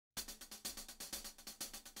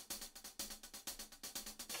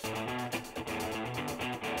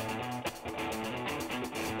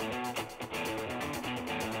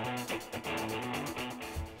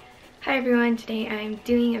Hi everyone, today I'm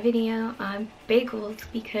doing a video on bagels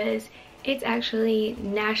because it's actually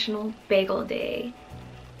National Bagel Day.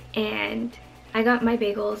 And I got my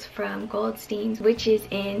bagels from Goldstein's, which is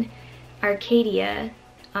in Arcadia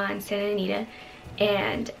on Santa Anita.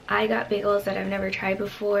 And I got bagels that I've never tried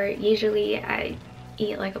before. Usually I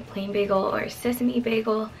eat like a plain bagel or a sesame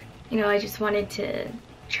bagel. You know, I just wanted to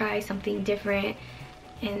try something different.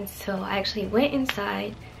 And so I actually went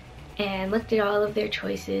inside and looked at all of their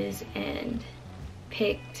choices and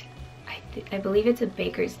picked, I believe it's a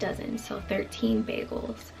baker's dozen, so 13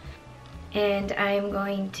 bagels. And I'm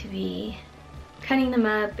going to be cutting them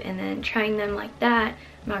up and then trying them like that.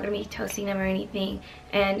 I'm not going to be toasting them or anything.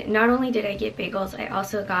 And not only did I get bagels, I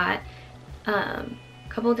also got a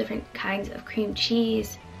couple different kinds of cream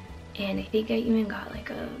cheese, and I think I even got like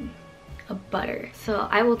a butter. So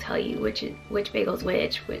I will tell you which bagel's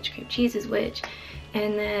which cream cheese is which.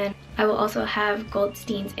 And then I will also have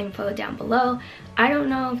Goldstein's info down below. I don't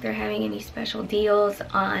know if they're having any special deals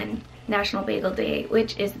on National Bagel Day,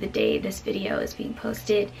 which is the day this video is being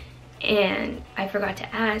posted, and I forgot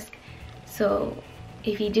to ask. So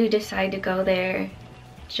if you do decide to go there,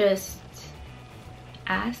 just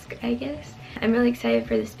ask, I guess. I'm really excited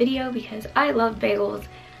for this video because I love bagels.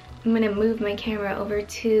 I'm gonna move my camera over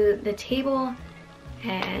to the table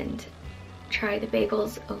and try the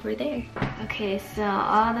bagels over there. Okay, so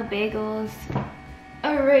all the bagels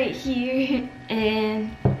are right here,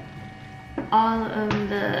 and all of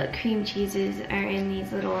the cream cheeses are in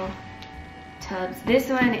these little tubs. This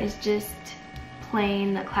one is just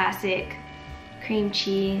plain, the classic cream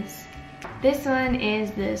cheese. This one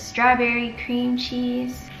is the strawberry cream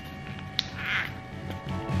cheese.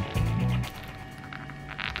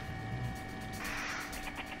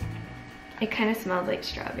 It kind of smells like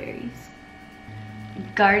strawberries.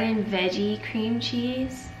 Garden veggie cream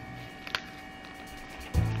cheese.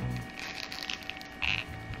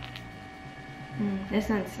 This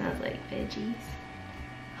one smells like veggies.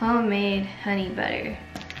 Homemade honey butter.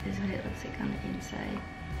 This is what it looks like on the inside.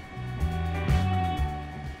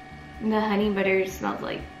 The honey butter smells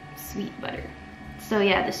like sweet butter. So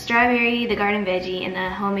yeah, the strawberry, the garden veggie, and the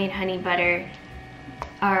homemade honey butter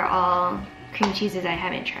are all cream cheeses I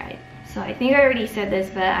haven't tried. So I think I already said this,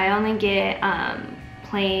 but I only get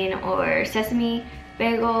plain or sesame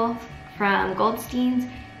bagels from Goldstein's,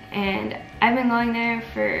 and I've been going there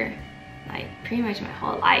for like pretty much my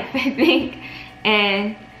whole life, I think,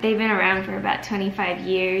 and they've been around for about 25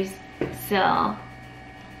 years. So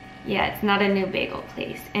yeah, it's not a new bagel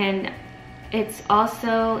place, and it's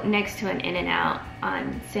also next to an In-N-Out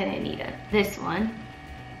on Santa Anita. This one,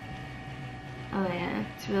 oh yeah,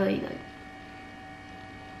 it's really like,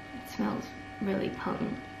 smells really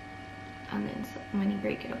potent on the inside when you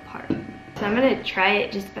break it apart. So I'm gonna try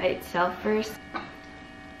it just by itself first.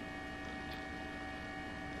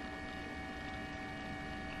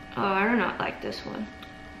 Oh, I do not like this one.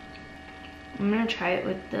 I'm gonna try it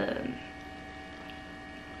with the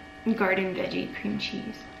garden veggie cream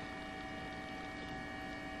cheese.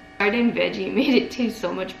 Garden veggie made it taste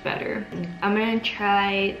so much better. I'm gonna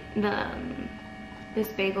try this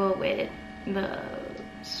bagel with the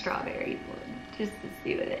strawberry one just to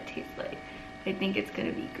see what it tastes like. I think it's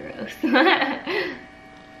gonna be gross. I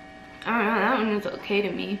don't know, that one was okay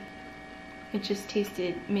to me. It just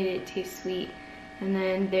made it taste sweet. And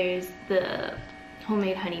then there's the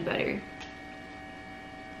homemade honey butter.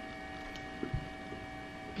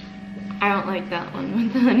 I don't like that one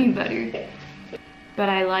with the honey butter, but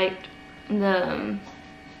I liked the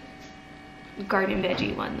garden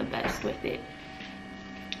veggie one the best with it.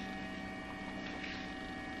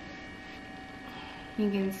 You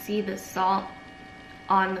can see the salt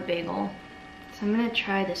on the bagel. So I'm gonna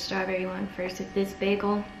try the strawberry one first with this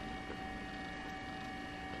bagel.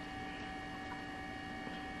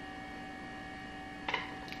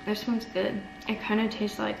 This one's good. It kind of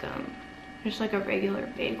tastes like just like a regular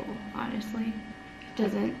bagel, honestly. It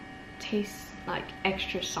doesn't taste like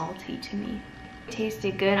extra salty to me. It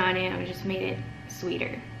tasted good on it, I just made it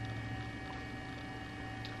sweeter.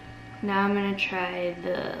 Now I'm gonna try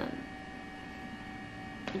the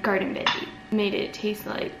garden veggie. Made it taste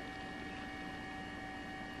like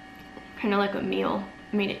kind of like a meal.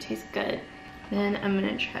 Made it taste good. Then I'm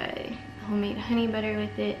gonna try homemade honey butter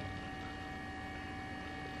with it.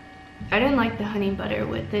 I didn't like the honey butter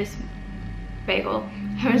with this bagel.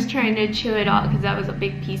 I was trying to chew it all because that was a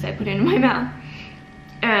big piece I put in my mouth.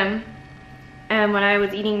 And when I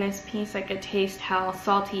was eating this piece, I could taste how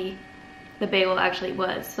salty the bagel actually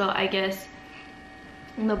was. So I guess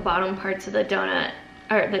the bottom parts of the donut,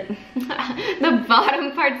 or the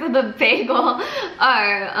bottom parts of the bagel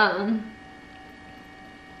are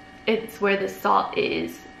it's where the salt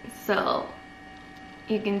is. So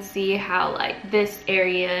you can see how like this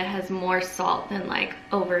area has more salt than like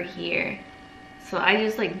over here. So I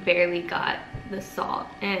just like barely got the salt,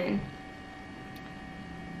 and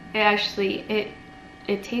it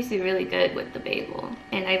tasted really good with the bagel,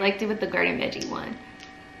 and I liked it with the garden veggie one.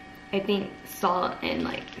 I think salt and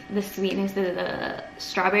like the sweetness of the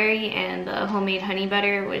strawberry and the homemade honey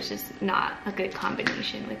butter was just not a good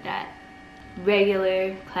combination with that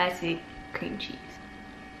regular classic cream cheese.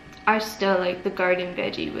 I still like the garden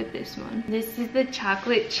veggie with this one. This is the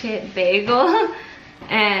chocolate chip bagel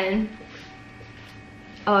and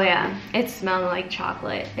oh yeah, it smells like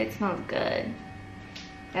chocolate. It smells good.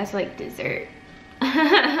 That's like dessert.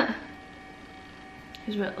 Here's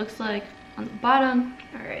what it looks like on the bottom.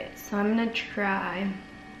 All right, so I'm gonna try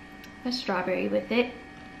the strawberry with it.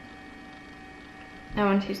 That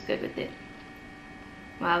one tastes good with it.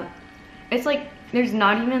 Wow, it's like there's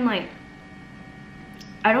not even like,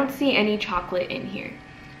 I don't see any chocolate in here,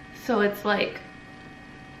 so it's like,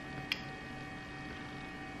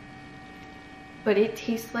 but it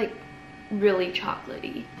tastes like really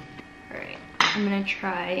chocolatey. All right, I'm gonna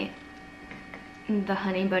try the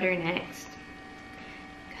honey butter next,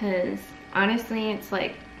 because honestly it's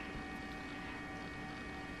like,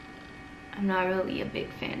 I'm not really a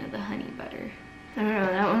big fan of the honey butter. I don't know,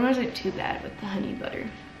 that one wasn't too bad with the honey butter.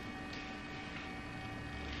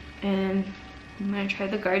 And I'm gonna try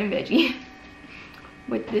the garden veggie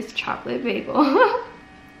with this chocolate bagel.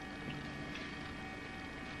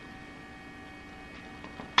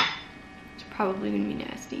 It's probably gonna be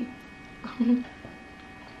nasty.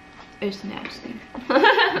 It's nasty.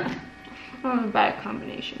 Oh, a bad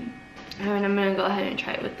combination. And I'm gonna go ahead and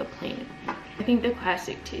try it with the plain. I think the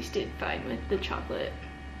classic tasted fine with the chocolate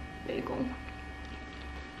bagel,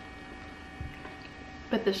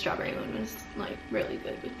 but the strawberry one was like really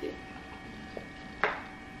good with it.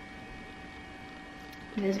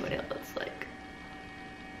 This is what it looks like.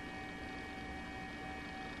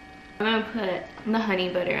 I'm gonna put the honey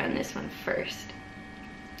butter on this one first,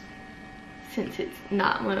 since it's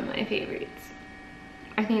not one of my favorites.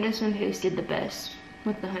 I think this one tasted the best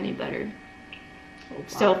with the honey butter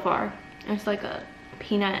so far. It's like a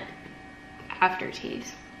peanut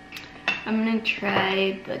aftertaste. I'm gonna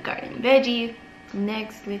try the garden veggie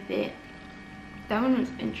next with it. That one was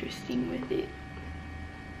interesting with it,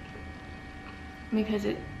 because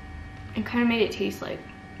it kind of made it taste like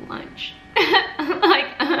lunch.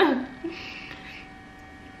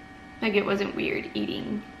 Like it wasn't weird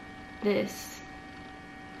eating this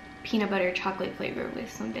peanut butter chocolate flavor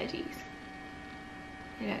with some veggies.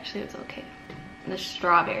 It actually was okay. The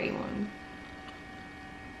strawberry one,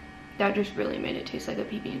 that just really made it taste like a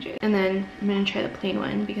PB&J. And then I'm gonna try the plain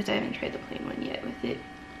one, because I haven't tried the plain one yet with it.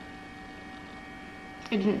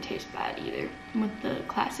 It didn't taste bad either with the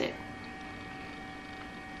classic,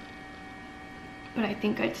 but I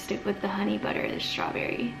think I'd stick with the honey butter or the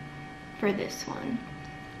strawberry for this one.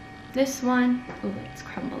 This one, oh, it's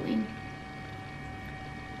crumbling.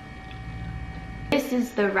 This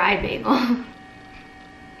is the rye bagel.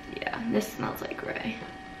 Yeah, this smells like rye.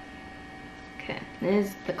 Okay, this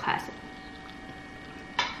is the classic.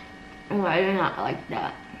 Oh, I do not like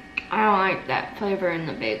that. I don't like that flavor in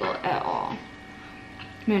the bagel at all.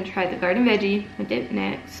 I'm gonna try the garden veggie with it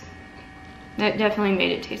next. That definitely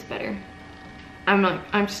made it taste better.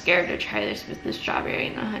 I'm scared to try this with the strawberry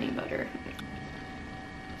and the honey butter.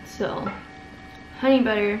 So, honey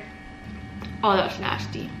butter, oh, that's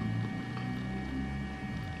nasty.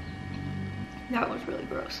 That was really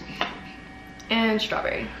gross. And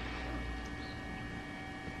strawberry.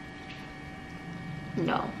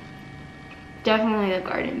 No. Definitely the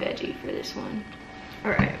garden veggie for this one.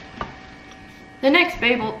 Alright. The next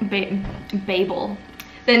the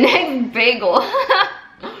next bagel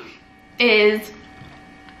is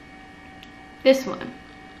this one.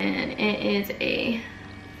 And it is a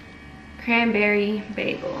cranberry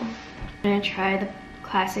bagel. I'm gonna try the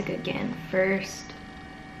classic again first.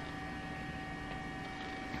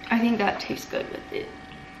 I think that tastes good with it.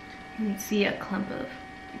 You can see a clump of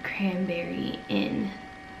cranberry in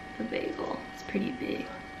the bagel. It's pretty big.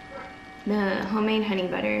 The homemade honey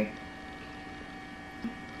butter,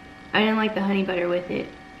 I didn't like the honey butter with it.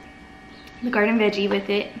 The garden veggie with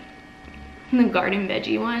it. And the garden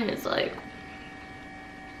veggie one is like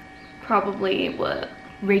probably what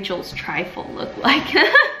Rachel's trifle looked like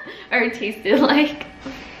or tasted like.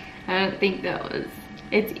 I don't think that was,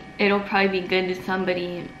 it'll probably be good to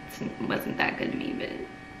somebody. It wasn't that good to me, but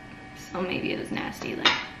so maybe it was nasty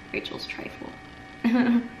like Rachel's trifle.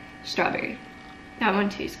 Strawberry. That one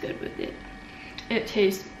tastes good with it. It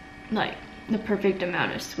tastes like the perfect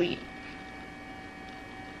amount of sweet.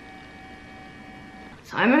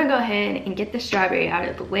 So I'm gonna go ahead and get the strawberry out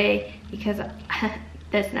of the way because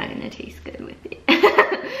that's not gonna taste good with it.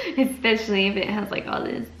 Especially if it has like all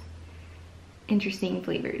this interesting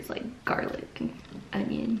flavors like garlic and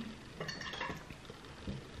onion.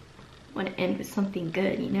 Want to end with something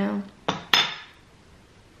good, you know?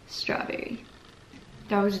 Strawberry.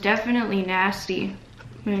 That was definitely nasty.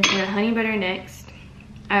 I'm gonna try the honey butter next.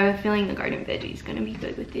 I have a feeling the garden veggie is gonna be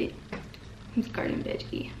good with it. It's garden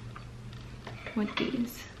veggie. With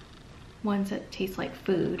these ones that taste like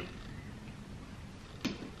food.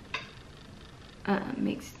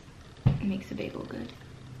 Makes a bagel good.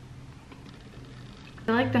 I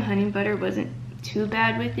feel like the honey butter wasn't too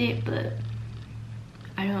bad with it, but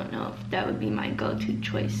I don't know if that would be my go-to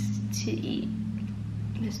choice to eat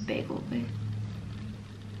this bagel with.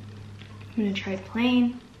 I'm gonna try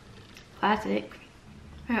plain, classic.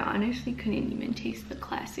 I honestly couldn't even taste the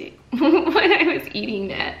classic when I was eating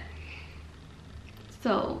that.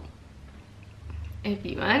 So if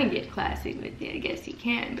you want to get classic with it, I guess you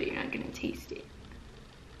can, but you're not gonna taste it.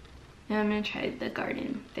 Now I'm gonna try the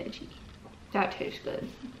garden veggie. That tastes good.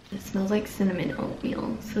 It smells like cinnamon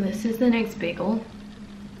oatmeal. So this is the next bagel.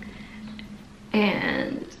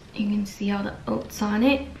 And you can see all the oats on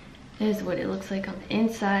it. This is what it looks like on the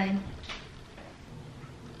inside.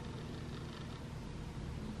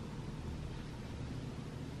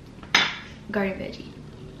 Garden veggie.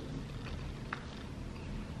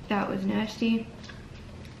 That was nasty.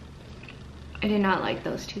 I did not like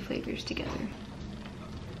those two flavors together.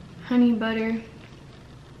 Honey butter.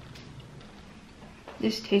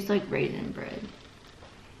 This tastes like raisin bread.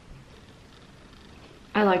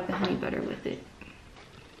 I like the honey butter with it.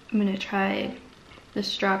 I'm gonna try the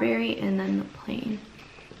strawberry and then the plain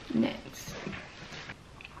next.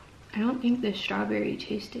 I don't think the strawberry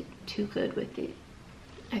tasted too good with it.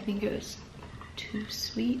 I think it was too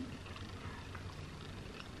sweet.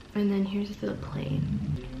 And then here's the plain.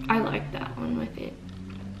 I like that one with it.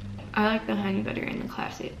 I like the honey butter and the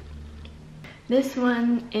classic. This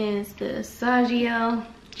one is the Saggio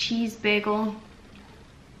cheese bagel.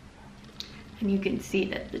 And you can see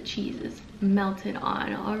that the cheese is melted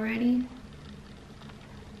on already.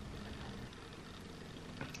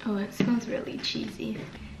 Oh, it smells really cheesy.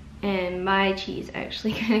 And my cheese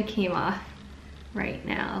actually kind of came off right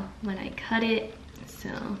now when I cut it. So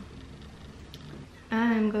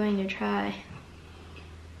I'm going to try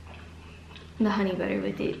the honey butter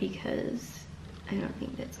with it because I don't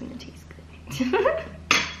think that's gonna taste good.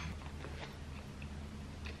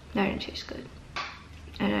 That didn't taste good.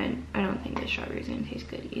 And I don't think the strawberry is gonna taste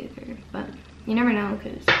good either. But you never know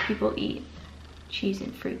because people eat cheese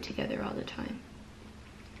and fruit together all the time.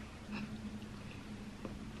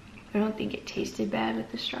 I don't think it tasted bad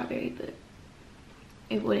with the strawberry, but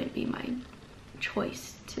it wouldn't be my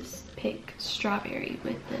choice to pick strawberry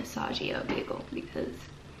with the Saggio bagel because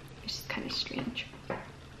it's just kind of strange. I'm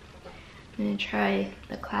gonna try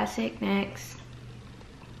the classic next.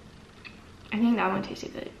 I think that one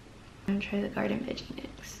tasted good. I'm gonna try the garden veggie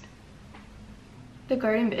next. The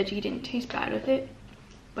garden veggie didn't taste bad with it,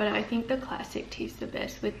 but I think the classic tastes the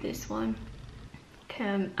best with this one.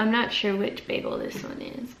 Okay, I'm not sure which bagel this one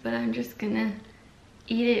is, but I'm just gonna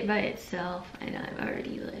eat it by itself. I know I've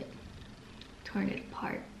already like torn it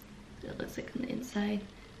apart. It looks like on the inside.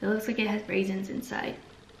 It looks like it has raisins inside.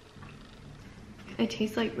 It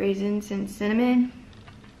tastes like raisins and cinnamon,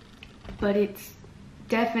 but it's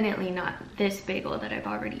definitely not this bagel that I've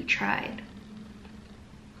already tried,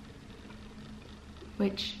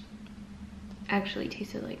 which actually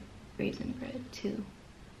tasted like raisin bread too.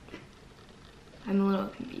 I'm a little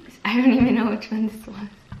confused. I don't even know which one this was.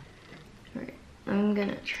 Alright, I'm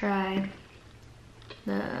gonna try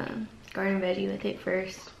the garden veggie with it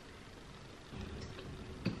first.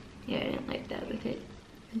 Yeah, I didn't like that with it.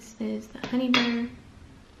 This is the honey butter.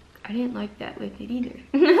 I didn't like that with it either.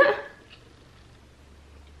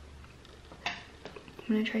 I'm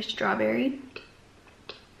gonna try strawberry.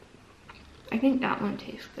 I think that one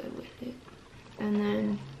tastes good with it. And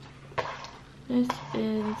then this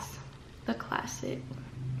is the classic.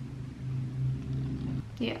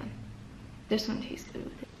 Yeah, this one tastes good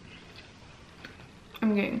with it.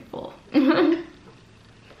 I'm getting full.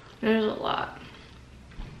 There's a lot.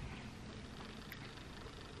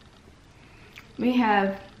 We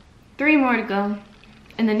have 3 more to go,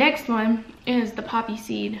 and the next one is the poppy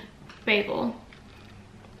seed bagel.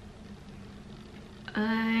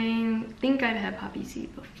 I think I've had poppy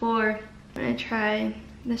seed before. I'm gonna try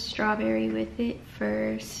the strawberry with it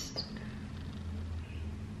first.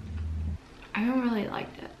 I don't really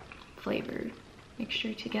like that flavor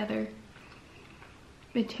mixture together.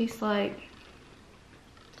 It tastes like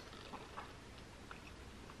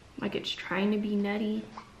it's trying to be nutty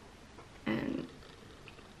and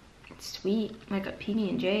sweet, like a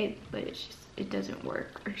PB&J, but it's just, it doesn't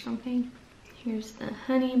work or something. Here's the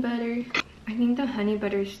honey butter. I think the honey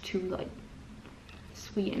butter is too like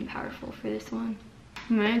sweet and powerful for this one.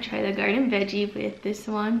 I'm gonna try the garden veggie with this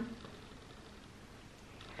one.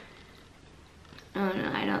 Oh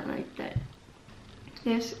no, I don't like that.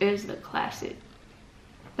 This is the classic.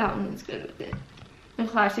 That one's good with it. The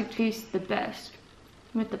classic tastes the best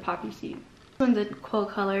with the poppy seed. This one's a cool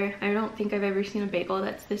color. I don't think I've ever seen a bagel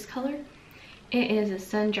that's this color. It is a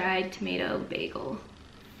sun-dried tomato bagel.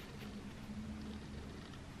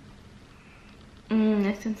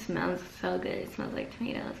 This one smells so good. It smells like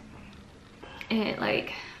tomatoes. And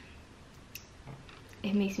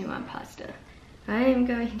it makes me want pasta. I'm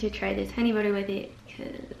going to try this honey butter with it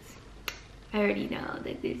because I already know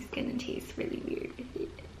that this is gonna taste really weird with it.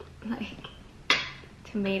 Like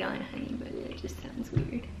tomato and honey butter, it just sounds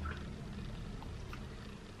weird.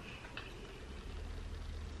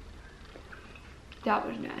 That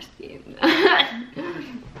was nasty.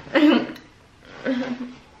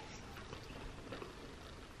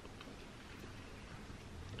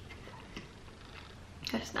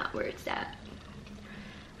 That's not where it's at.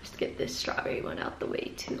 Let's get this strawberry one out the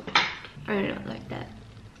way too. I don't like that.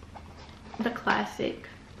 The classic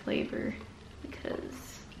flavor,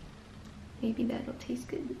 because maybe that'll taste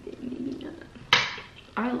good with it, maybe not.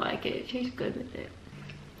 I like it, it tastes good with it.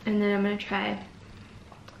 And then I'm gonna try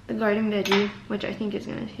the garden veggie, which I think is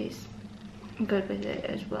gonna taste good with it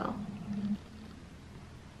as well.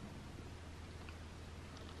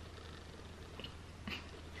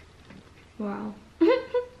 Wow.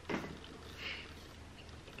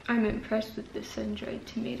 I'm impressed with the sun-dried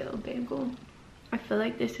tomato bagel. I feel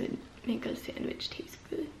like this would make a sandwich taste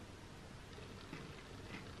good.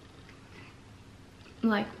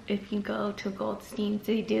 Like if you go to Goldstein,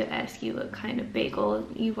 they do ask you what kind of bagel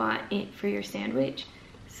you want it for your sandwich.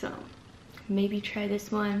 So maybe try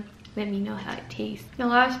this one. Let me know how it tastes. The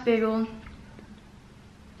last bagel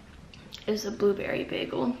is a blueberry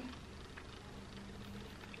bagel.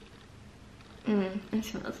 It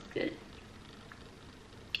smells good.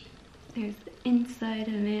 There's the inside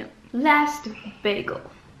of it. Last bagel.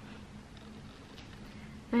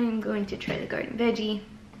 I'm going to try the garden veggie.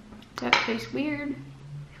 That tastes weird.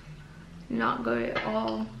 Not good at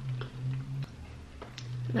all.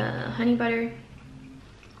 The honey butter.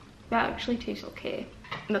 That actually tastes okay.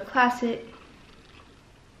 The classic.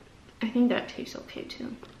 I think that tastes okay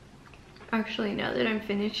too. Actually, now that I'm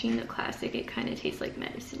finishing the classic, it kind of tastes like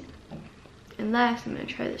medicine. And last, I'm gonna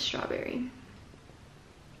try the strawberry.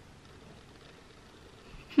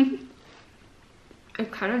 It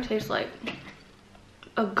kind of tastes like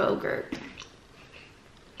a Go-Gurt.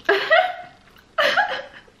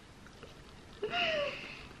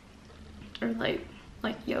 Or like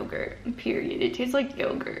yogurt, period. It tastes like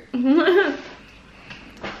yogurt.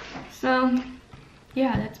 So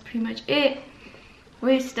yeah, that's pretty much it.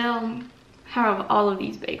 We still have all of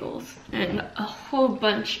these bagels and a whole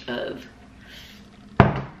bunch of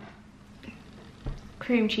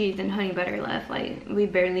cream cheese and honey butter left. Like, we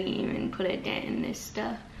barely even put a dent in this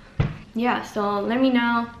stuff. Yeah, so let me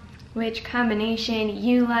know which combination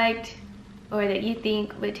you liked or that you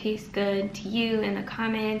think would taste good to you in the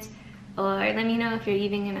comments. Or let me know if you're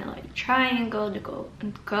even gonna like try and go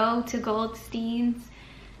to Goldstein's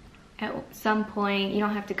at some point. You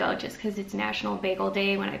don't have to go just because it's National Bagel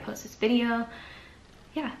Day when I post this video.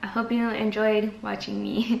 Yeah, I hope you enjoyed watching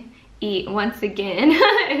me eat once again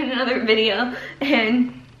in another video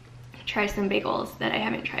and try some bagels that I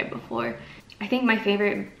haven't tried before. I think my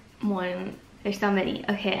favorite one, there's so many.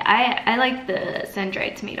 Okay, I like the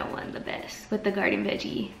sun-dried tomato one the best with the garden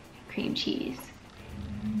veggie cream cheese.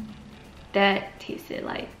 That tasted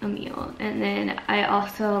like a meal. And then I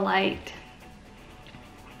also liked,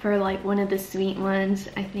 for like one of the sweet ones,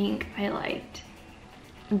 I think I liked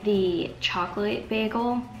the chocolate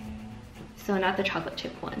bagel. So not the chocolate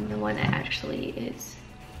chip one, the one that actually is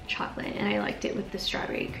chocolate. And I liked it with the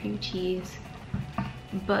strawberry cream cheese.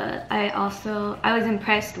 But I was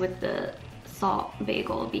impressed with the salt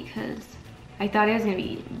bagel because I thought it was gonna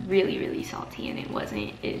be really, really salty, and it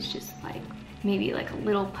wasn't. It was just like maybe like a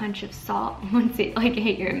little punch of salt once it like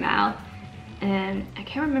hit your mouth. And I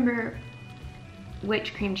can't remember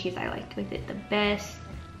which cream cheese I liked with it the best.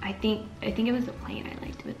 I think it was the plain I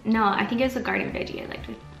liked with. No, I think it was the garden veggie I liked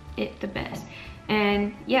with it the best.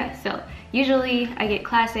 And yeah, so usually I get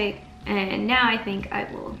classic, and now I think I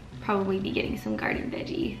will probably be getting some garden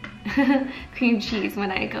veggie cream cheese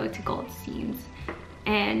when I go to Goldstein's.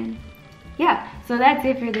 And yeah, so so that's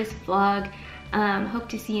it for this vlog. Hope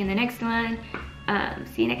to see you in the next one.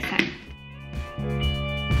 See you next time.